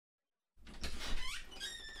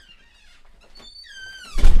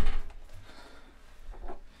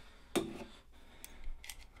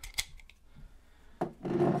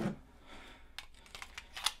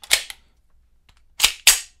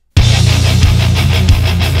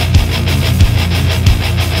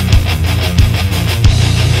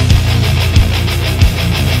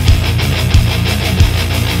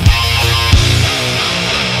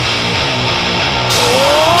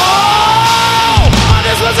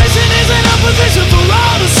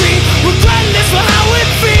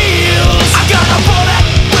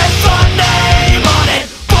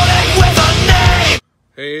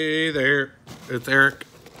it's Eric,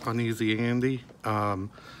 Uneasy Andy. So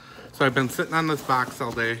I've been sitting on this box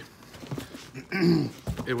all day.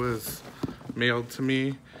 It was mailed to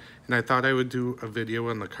me, and I thought I would do a video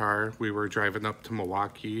in the car. We were driving up to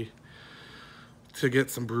Milwaukee to get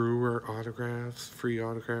some brewer autographs, free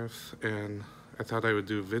autographs, and I thought I would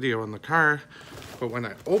do a video in the car, but when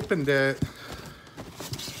I opened it,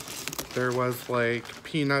 there was like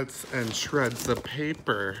peanuts and shreds of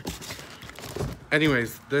paper.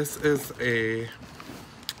 Anyways, this is a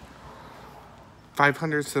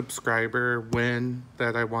 500 subscriber win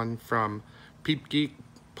that I won from Peep Geek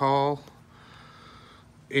Paul,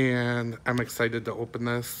 and I'm excited to open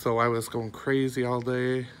this. So I was going crazy all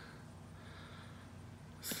day.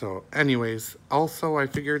 So anyways, also I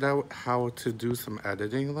figured out how to do some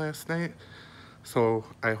editing last night. So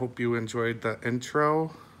I hope you enjoyed the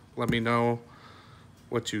intro. Let me know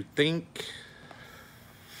what you think.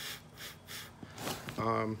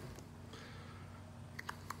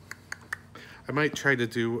 I might try to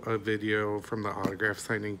do a video from the autograph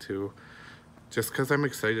signing too, just because I'm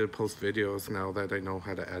excited to post videos now that I know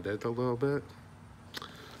how to edit a little bit.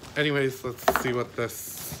 Anyways, let's see what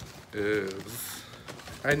this is.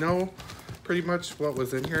 I know pretty much what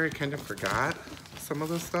was in here. I kind of forgot some of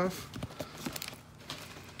the stuff.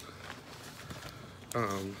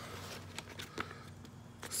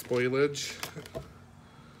 Spoilerage.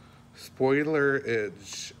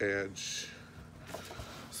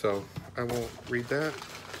 So I won't read that.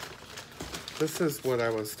 This is what I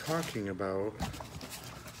was talking about.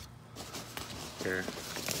 Here,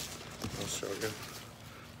 I'll show you.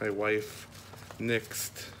 My wife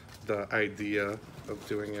nixed the idea of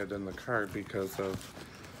doing it in the car because of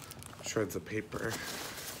shreds of paper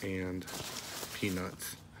and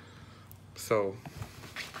peanuts. So,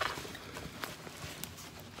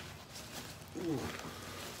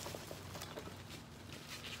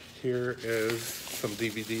 here is some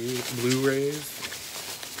DVD, Blu-rays.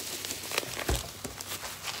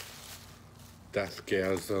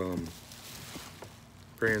 Deathgasm.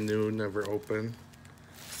 Brand new, never open.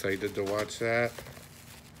 Excited to watch that.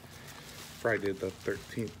 Friday the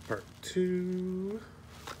 13th, part 2.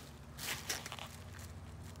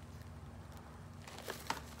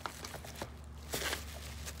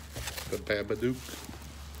 The Babadook.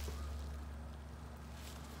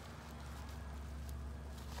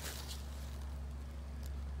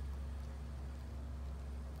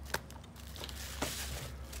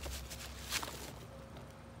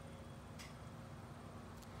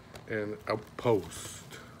 And Outpost.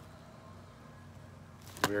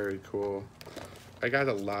 Very cool. I got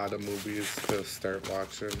a lot of movies to start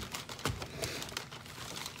watching.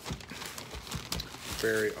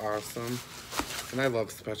 Very awesome. And I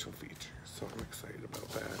love special features, so I'm excited about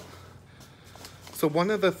that. So one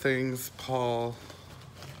of the things Paul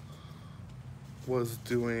was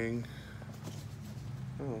doing,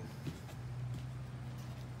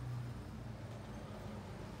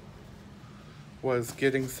 was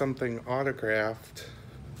getting something autographed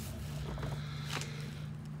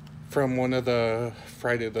from one of the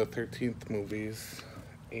Friday the 13th movies,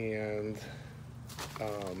 and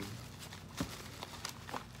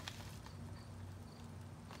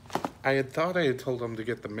I had thought I had told him to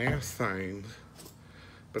get the mask signed,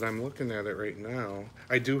 but I'm looking at it right now.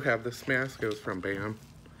 I do have this mask. It was from BAM.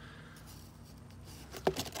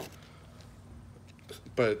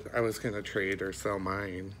 But I was going to trade or sell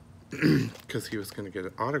mine because he was going to get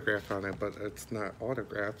an autograph on it, but it's not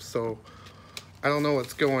autographed. So I don't know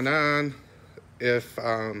what's going on, if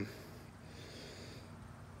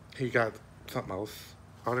he got something else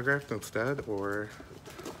autographed instead or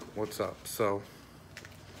what's up. So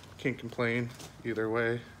can't complain either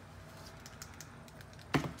way.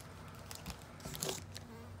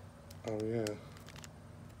 Oh yeah,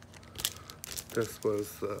 this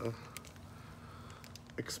was the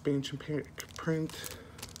expansion pack print.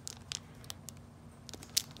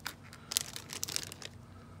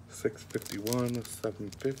 651 of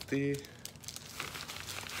 750.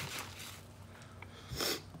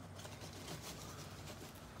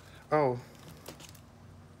 Oh.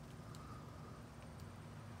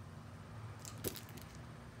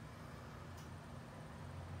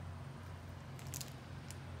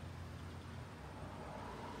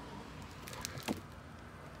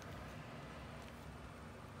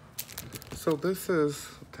 So this is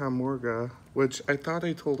Tom Morga, which I thought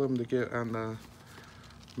I told him to get on the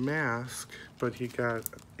mask, but he got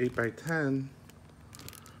 8x10,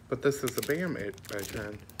 but this is a BAM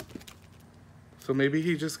 8x10. So maybe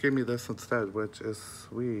he just gave me this instead, which is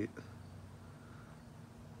sweet.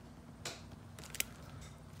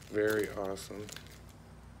 Very awesome.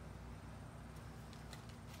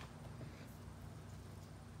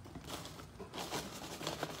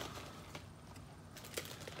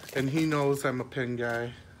 And he knows I'm a pin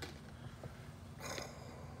guy.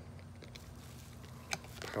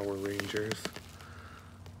 Power Rangers.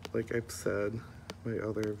 Like I've said in my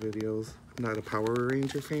other videos, I'm not a Power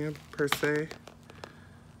Ranger fan per se,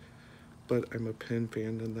 but I'm a pin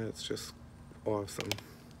fan, and that's just awesome.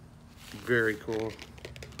 Very cool.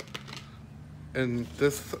 And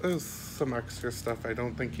this is some extra stuff I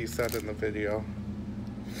don't think he said in the video.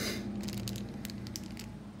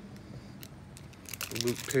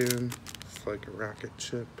 Loop pin. It's like a rocket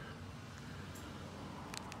ship.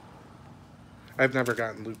 I've never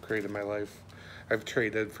gotten Loot Crate in my life. I've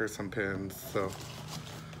traded for some pins, so.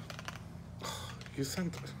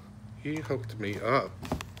 He hooked me up.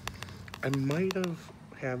 I might have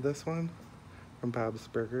had this one from Bob's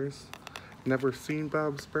Burgers. Never seen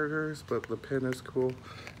Bob's Burgers, but the pin is cool.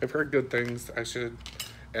 I've heard good things. I should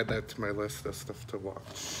add that to my list of stuff to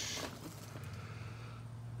watch.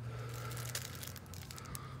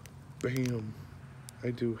 Bam. I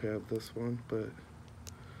do have this one, but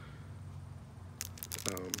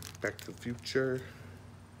Back to the Future.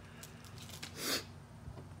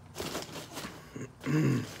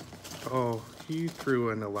 Oh, he threw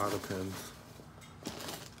in a lot of pins.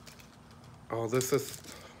 Oh, this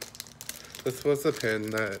was a pin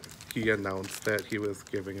that he announced that he was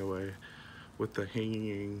giving away with the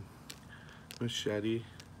hanging machete.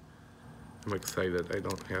 I'm excited. I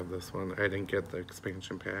don't have this one. I didn't get the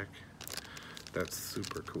expansion pack. That's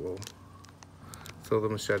super cool. So the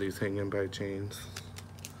machete's hanging by chains.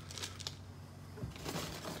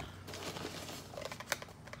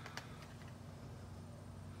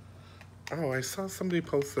 Oh, I saw somebody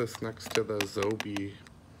post this next to the Zobi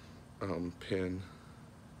pin.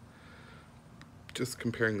 Just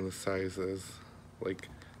comparing the sizes. Like,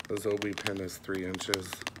 the Zobi pin is 3 inches.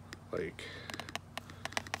 Like,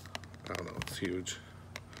 I don't know, it's huge.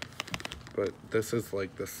 But this is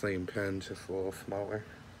like the same pin, just a little smaller.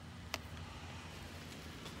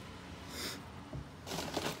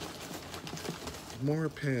 More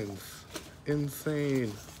pins.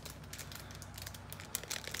 Insane.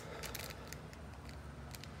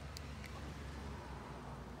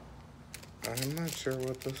 I'm not sure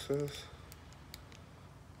what this is.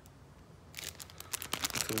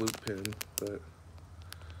 It's a loop pin, but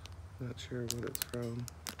I'm not sure what it's from.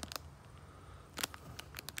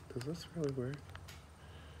 Does this really work?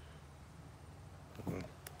 I don't know.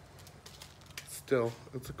 Still,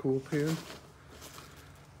 it's a cool pin.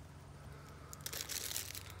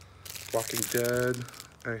 Walking Dead,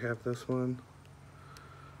 I have this one,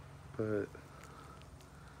 but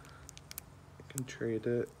I can trade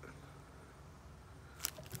it.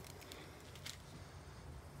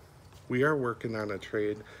 We are working on a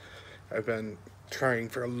trade. I've been trying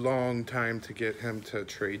for a long time to get him to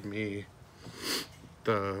trade me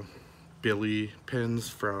the Billy pins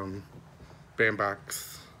from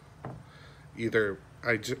Bandbox. Either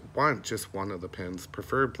I want just one of the pins,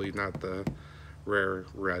 preferably not the rare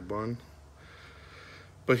red one.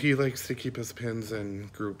 But he likes to keep his pins in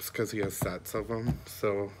groups because he has sets of them,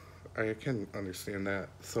 so I can understand that.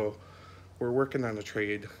 So we're working on a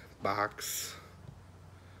trade box.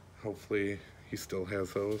 Hopefully he still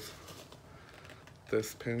has those.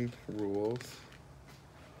 This pin rules.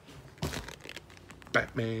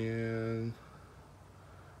 Batman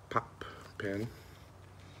pop pin.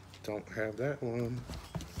 Don't have that one.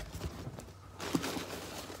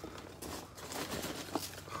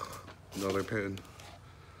 Another pin.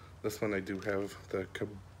 This one I do have, the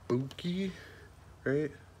Kabuki,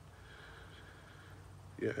 right?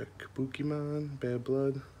 Yeah, Kabukimon, Bad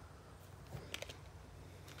Blood.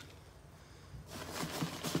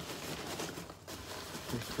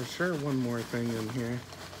 There's for sure one more thing in here.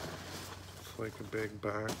 It's like a big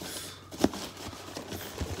box.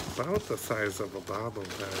 About the size of a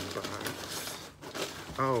bobblehead box.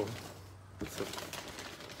 Oh, it's a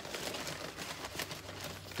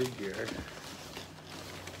figure.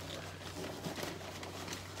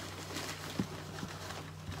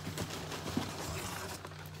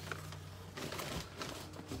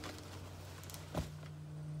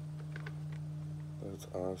 That's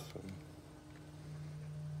awesome.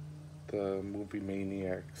 The Movie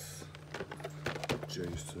Maniacs.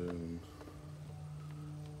 Jason.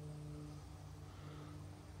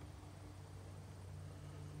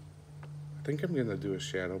 I think I'm gonna do a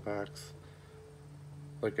shadow box.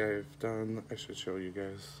 Like I've done, I should show you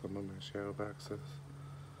guys some of my shadow boxes.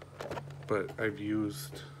 But I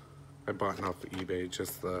bought off eBay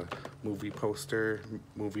just the movie poster,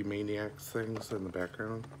 Movie Maniacs things in the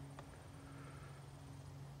background.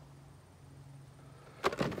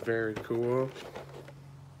 Very cool.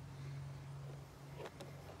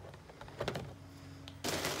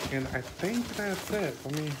 And I think that's it.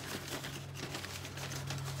 Let me...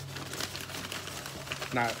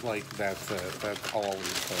 Not like that's it. That's all we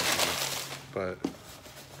said. But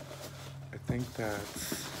I think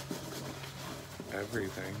that's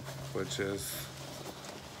everything, which is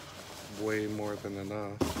way more than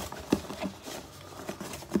enough.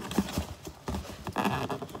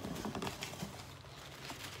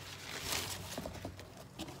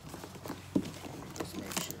 Just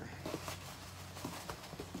make sure.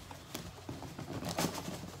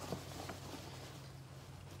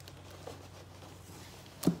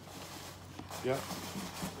 Yep.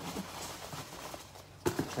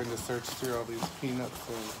 Trying to search through all these peanuts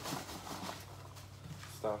and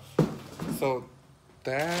stuff. So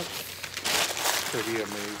that's pretty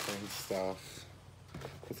amazing stuff.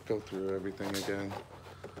 Let's go through everything again.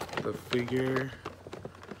 The figure,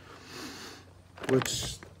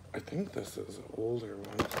 which I think this is an older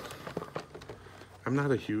one. I'm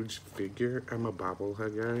not a huge figure. I'm a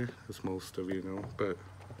bobblehead guy, as most of you know, but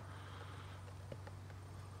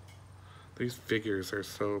these figures are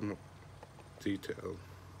so detailed.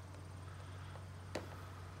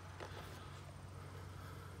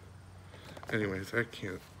 Anyways, I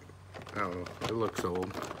can't, I don't know, it looks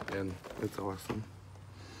old and it's awesome.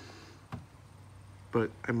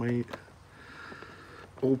 But I might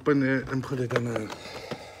open it and put it in a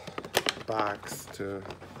box to,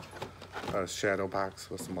 a shadow box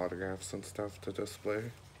with some autographs and stuff to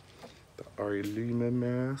display. The Ari Lehman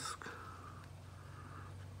mask.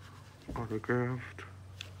 Autographed.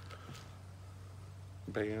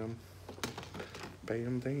 Bam.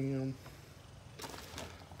 Bam, bam.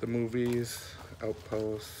 The movies,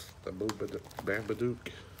 Outpost, the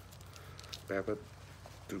Babadook.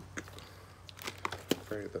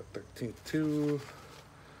 Friday the 13th 2.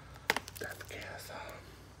 Death Gas.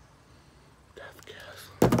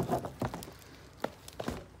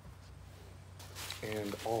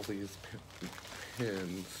 And all these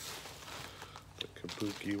pins. The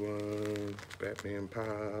Kabuki one, Batman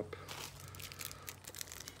Pop,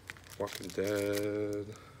 Walking Dead,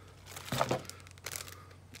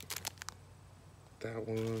 that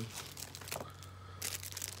one,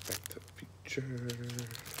 Back to the Future,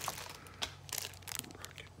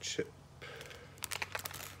 Rocket Ship,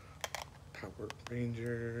 Power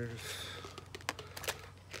Rangers,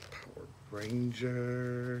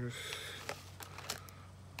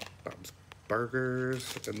 Bob's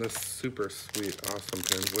Burgers, and this super sweet, awesome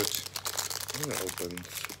pin, which I'm gonna open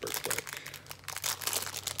super quick.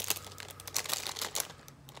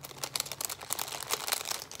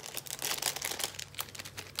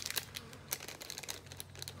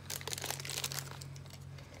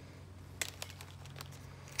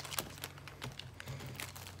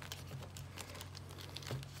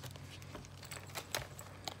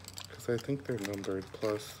 Because I think they're numbered,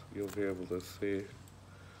 plus you'll be able to see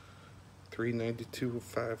 392 of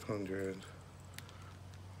 500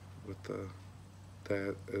 with the,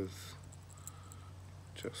 that is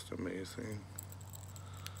just amazing.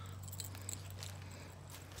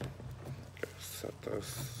 Gotta set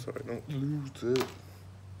this so I don't lose it.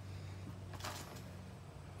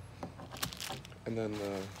 And then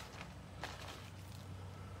the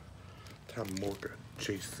Tom Morgan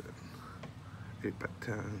Jason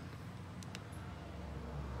 8x10.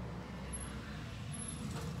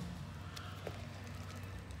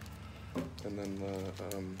 And then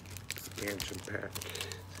the expansion pack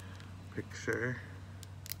picture.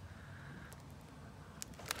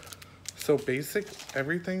 So basic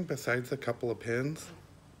everything besides a couple of pins.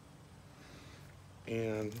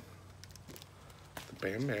 And the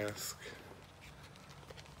BAM mask.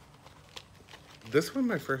 This was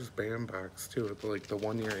my first BAM box too, like the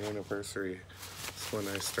 1 year anniversary. That's when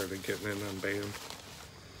I started getting in on BAM.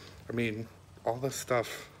 I mean, all this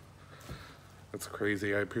stuff, it's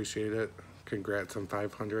crazy. I appreciate it. Congrats on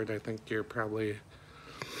 500. I think you're probably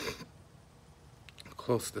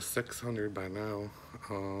close to 600 by now.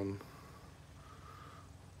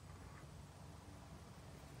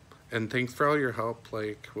 And thanks for all your help,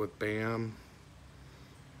 like with BAM,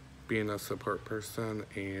 being a support person,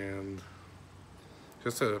 and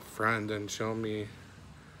just a friend, and showing me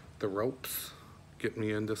the ropes, get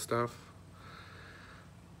me into stuff.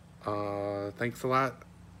 Thanks a lot.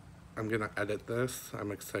 I'm gonna edit this.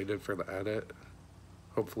 I'm excited for the edit.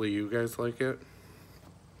 Hopefully you guys like it.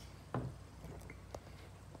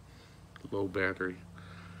 Low battery.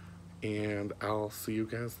 And I'll see you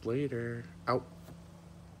guys later. Out.